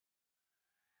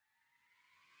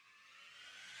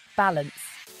balance.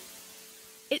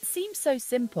 It seems so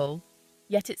simple,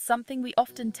 yet it's something we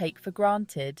often take for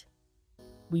granted.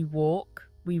 We walk,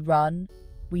 we run,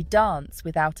 we dance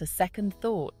without a second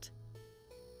thought.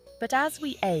 But as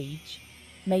we age,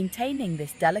 maintaining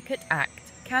this delicate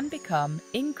act can become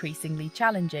increasingly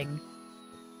challenging.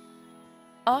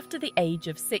 After the age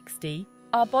of 60,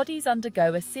 our bodies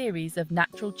undergo a series of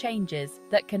natural changes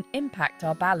that can impact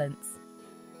our balance.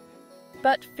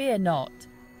 But fear not.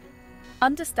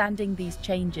 Understanding these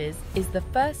changes is the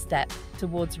first step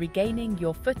towards regaining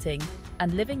your footing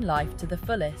and living life to the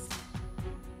fullest.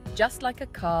 Just like a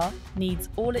car needs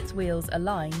all its wheels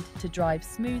aligned to drive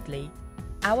smoothly,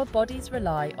 our bodies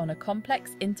rely on a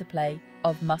complex interplay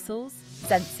of muscles,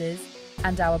 senses,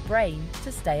 and our brain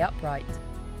to stay upright.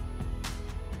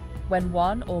 When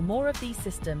one or more of these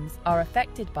systems are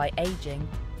affected by aging,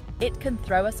 it can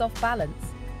throw us off balance,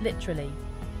 literally.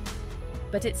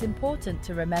 But it's important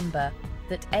to remember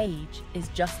that age is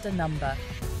just a number.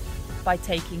 By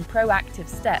taking proactive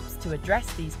steps to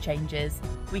address these changes,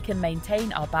 we can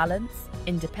maintain our balance,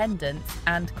 independence,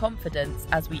 and confidence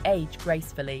as we age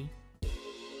gracefully.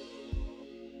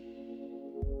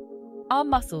 Our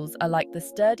muscles are like the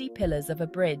sturdy pillars of a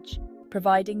bridge,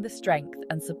 providing the strength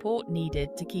and support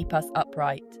needed to keep us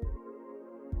upright.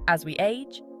 As we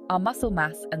age, our muscle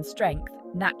mass and strength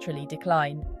naturally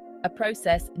decline, a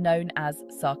process known as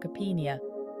sarcopenia.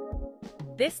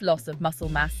 This loss of muscle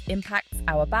mass impacts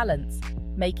our balance,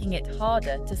 making it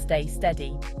harder to stay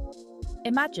steady.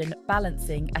 Imagine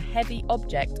balancing a heavy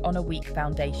object on a weak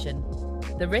foundation.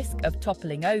 The risk of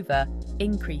toppling over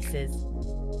increases.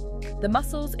 The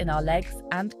muscles in our legs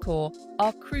and core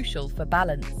are crucial for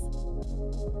balance.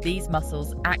 These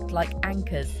muscles act like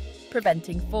anchors,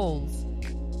 preventing falls.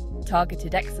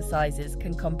 Targeted exercises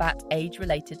can combat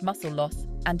age-related muscle loss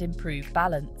and improve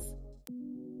balance.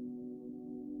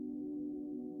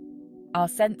 Our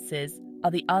senses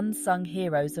are the unsung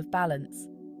heroes of balance,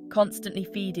 constantly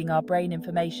feeding our brain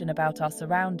information about our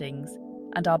surroundings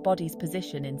and our body's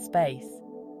position in space.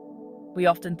 We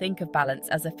often think of balance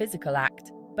as a physical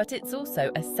act, but it's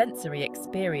also a sensory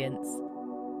experience.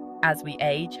 As we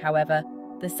age, however,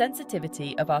 the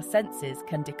sensitivity of our senses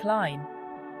can decline.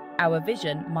 Our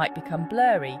vision might become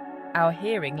blurry, our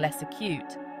hearing less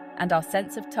acute, and our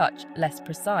sense of touch less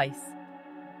precise.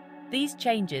 These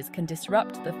changes can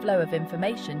disrupt the flow of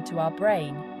information to our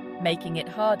brain, making it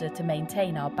harder to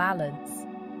maintain our balance.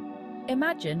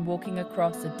 Imagine walking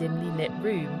across a dimly lit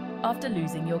room after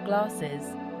losing your glasses.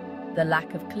 The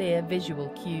lack of clear visual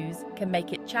cues can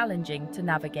make it challenging to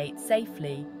navigate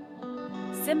safely.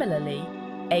 Similarly,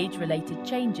 age-related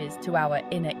changes to our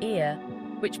inner ear,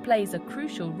 which plays a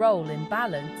crucial role in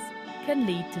balance, can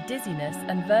lead to dizziness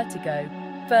and vertigo,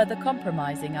 further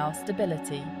compromising our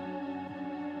stability.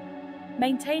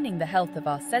 Maintaining the health of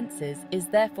our senses is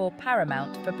therefore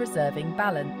paramount for preserving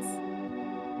balance.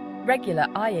 Regular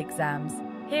eye exams,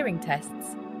 hearing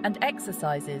tests, and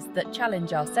exercises that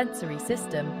challenge our sensory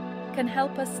system can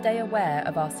help us stay aware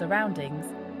of our surroundings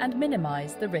and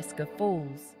minimize the risk of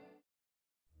falls.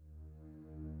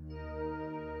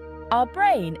 Our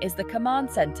brain is the command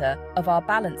center of our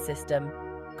balance system,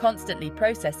 constantly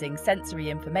processing sensory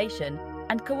information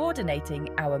and coordinating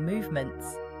our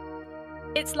movements.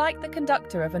 It's like the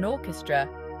conductor of an orchestra,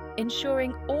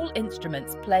 ensuring all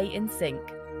instruments play in sync.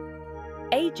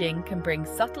 Aging can bring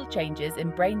subtle changes in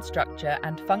brain structure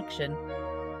and function.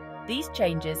 These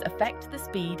changes affect the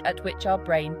speed at which our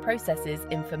brain processes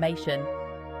information,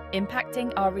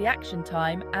 impacting our reaction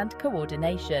time and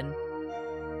coordination.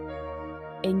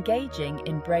 Engaging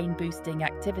in brain-boosting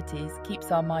activities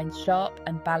keeps our minds sharp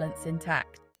and balance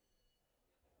intact.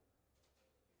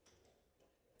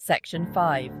 Section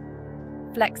 5.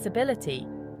 Flexibility,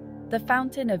 the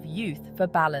fountain of youth for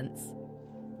balance.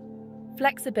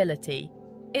 Flexibility.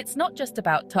 It's not just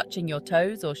about touching your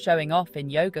toes or showing off in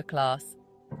yoga class.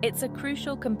 It's a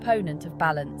crucial component of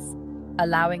balance,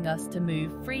 allowing us to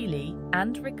move freely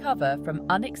and recover from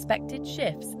unexpected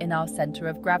shifts in our center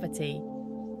of gravity.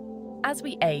 As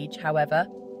we age, however,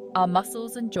 our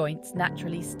muscles and joints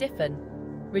naturally stiffen,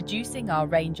 reducing our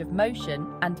range of motion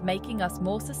and making us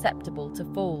more susceptible to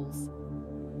falls.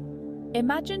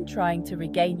 Imagine trying to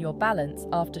regain your balance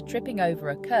after tripping over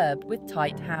a curb with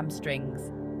tight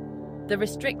hamstrings. The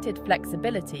restricted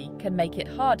flexibility can make it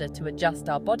harder to adjust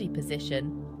our body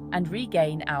position and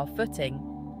regain our footing.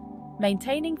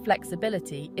 Maintaining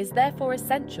flexibility is therefore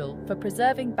essential for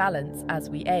preserving balance as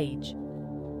we age.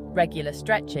 Regular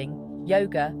stretching,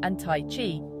 yoga, and Tai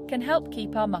Chi can help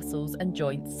keep our muscles and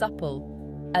joints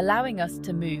supple, allowing us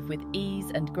to move with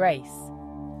ease and grace.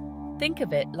 Think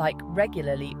of it like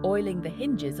regularly oiling the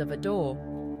hinges of a door.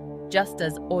 Just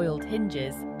as oiled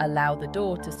hinges allow the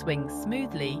door to swing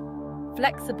smoothly,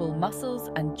 flexible muscles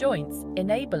and joints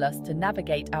enable us to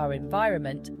navigate our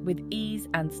environment with ease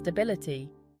and stability.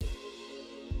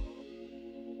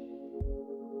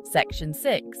 Section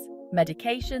 6.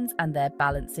 Medications and their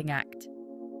balancing act.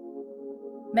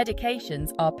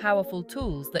 Medications are powerful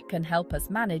tools that can help us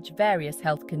manage various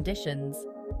health conditions.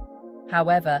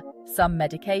 However, some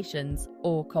medications,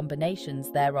 or combinations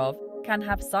thereof, can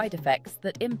have side effects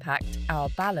that impact our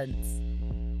balance.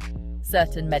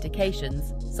 Certain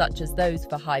medications, such as those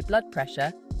for high blood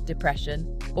pressure,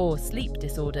 depression, or sleep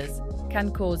disorders,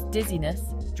 can cause dizziness,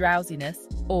 drowsiness,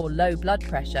 or low blood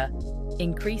pressure,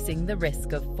 increasing the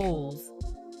risk of falls.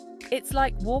 It's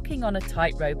like walking on a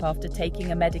tightrope after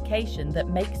taking a medication that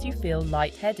makes you feel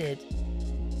lightheaded.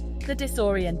 The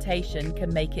disorientation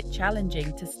can make it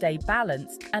challenging to stay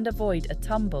balanced and avoid a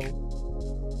tumble.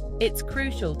 It's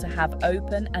crucial to have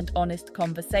open and honest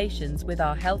conversations with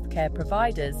our healthcare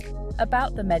providers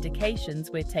about the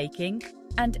medications we're taking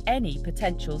and any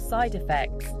potential side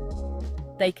effects.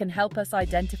 They can help us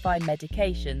identify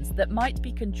medications that might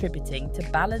be contributing to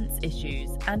balance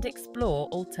issues and explore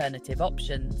alternative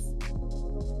options.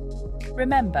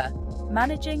 Remember,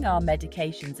 managing our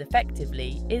medications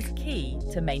effectively is key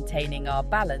to maintaining our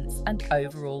balance and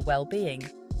overall well-being.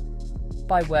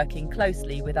 By working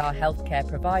closely with our healthcare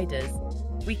providers,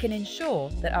 we can ensure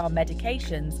that our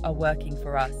medications are working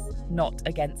for us, not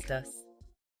against us.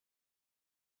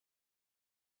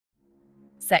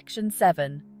 Section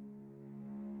 7.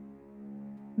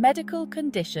 Medical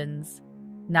conditions.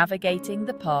 Navigating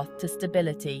the path to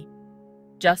stability.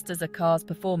 Just as a car's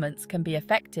performance can be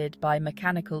affected by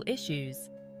mechanical issues,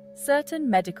 certain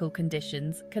medical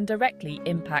conditions can directly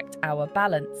impact our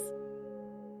balance.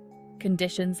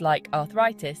 Conditions like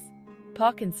arthritis,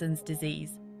 Parkinson's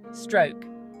disease, stroke,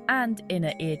 and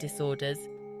inner ear disorders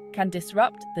can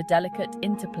disrupt the delicate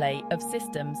interplay of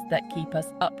systems that keep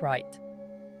us upright.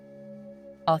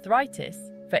 Arthritis,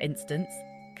 for instance,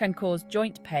 can cause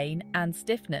joint pain and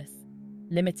stiffness,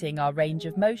 limiting our range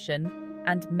of motion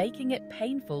and making it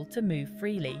painful to move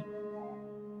freely.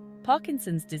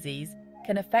 Parkinson's disease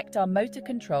can affect our motor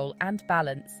control and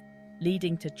balance,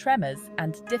 leading to tremors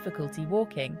and difficulty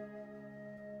walking.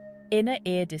 Inner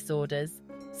ear disorders,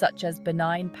 such as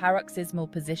benign paroxysmal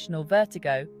positional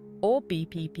vertigo, or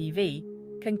BPPV,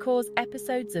 can cause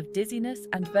episodes of dizziness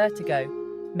and vertigo,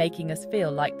 making us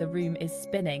feel like the room is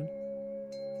spinning.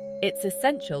 It's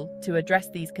essential to address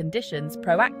these conditions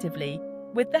proactively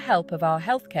with the help of our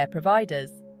healthcare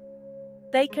providers.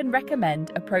 They can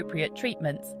recommend appropriate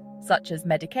treatments, such as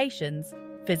medications,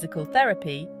 physical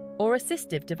therapy, or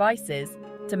assistive devices,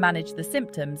 to manage the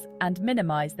symptoms and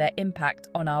minimize their impact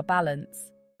on our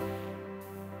balance.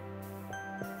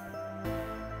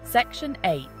 Section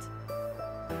 8.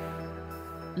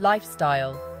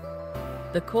 Lifestyle.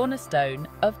 The cornerstone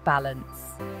of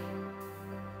balance.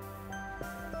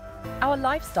 Our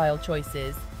lifestyle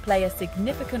choices play a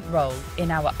significant role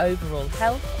in our overall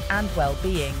health and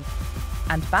well-being,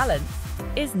 and balance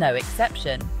is no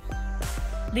exception.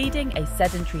 Leading a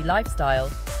sedentary lifestyle,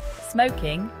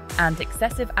 smoking, and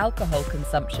excessive alcohol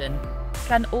consumption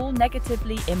can all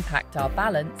negatively impact our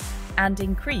balance and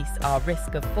increase our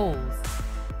risk of falls.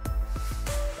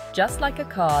 Just like a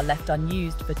car left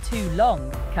unused for too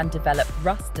long can develop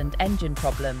rust and engine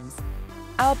problems,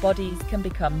 our bodies can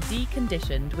become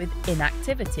deconditioned with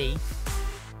inactivity.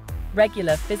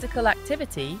 Regular physical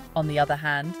activity, on the other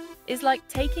hand, is like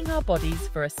taking our bodies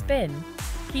for a spin,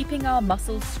 keeping our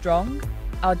muscles strong,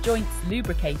 our joints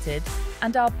lubricated,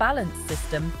 and our balance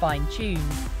system fine-tuned.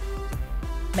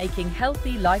 Making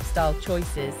healthy lifestyle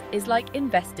choices is like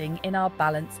investing in our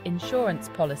balance insurance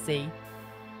policy.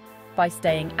 By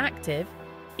staying active,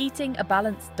 eating a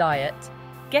balanced diet,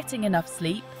 getting enough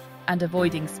sleep, and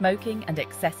avoiding smoking and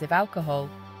excessive alcohol,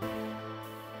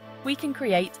 we can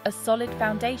create a solid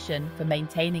foundation for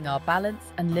maintaining our balance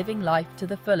and living life to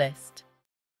the fullest.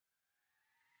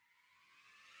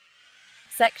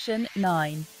 Section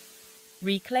 9.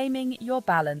 Reclaiming your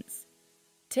balance.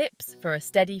 Tips for a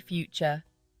steady future.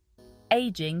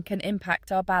 Aging can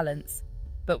impact our balance,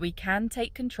 but we can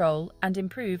take control and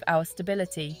improve our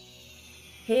stability.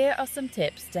 Here are some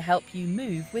tips to help you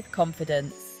move with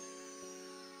confidence.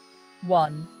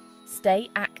 1. Stay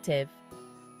active.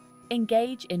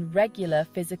 Engage in regular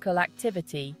physical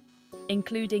activity,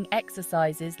 including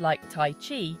exercises like Tai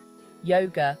Chi,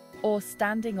 yoga, or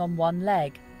standing on one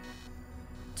leg.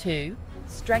 2.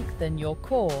 Strengthen your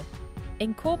core.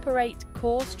 Incorporate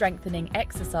core strengthening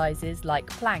exercises like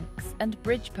planks and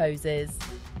bridge poses.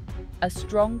 A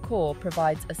strong core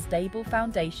provides a stable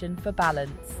foundation for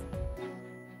balance.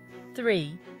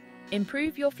 3.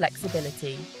 Improve your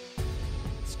flexibility.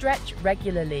 Stretch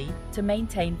regularly to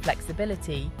maintain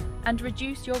flexibility and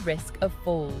reduce your risk of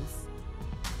falls.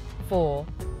 4.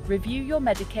 Review your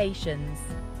medications.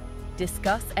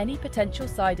 Discuss any potential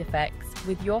side effects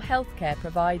with your healthcare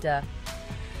provider.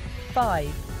 5.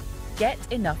 Get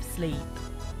enough sleep.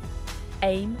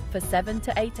 Aim for 7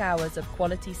 to 8 hours of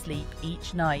quality sleep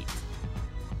each night.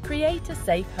 Create a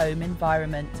safe home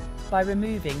environment by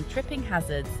removing tripping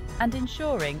hazards and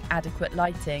ensuring adequate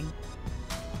lighting.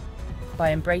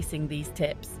 By embracing these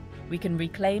tips, we can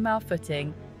reclaim our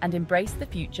footing and embrace the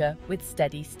future with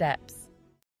steady steps.